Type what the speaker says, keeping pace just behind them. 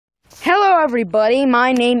everybody,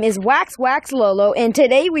 my name is Wax Wax Lolo, and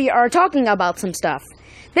today we are talking about some stuff.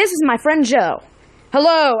 This is my friend Joe.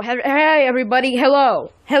 Hello, hey everybody, hello,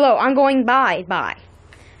 I'm going bye.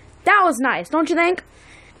 That was nice, don't you think?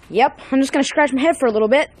 Yep, I'm just gonna scratch my head for a little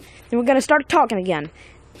bit, then we're gonna start talking again.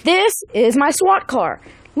 This is my SWAT car.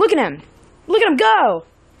 Look at him go.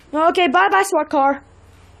 Okay, bye SWAT car.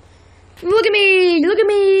 Look at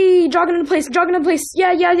me, jogging into place,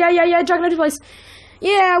 yeah, jogging into place.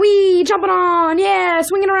 Yeah, wee, jumping on, yeah,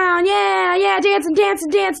 swinging around, yeah, dancing, dance,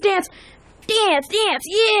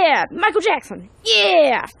 yeah, Michael Jackson,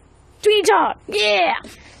 yeah, Tweety Todd, yeah.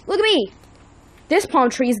 Look at me. This palm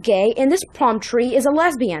tree is gay, and this palm tree is a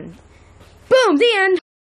lesbian. Boom, the end.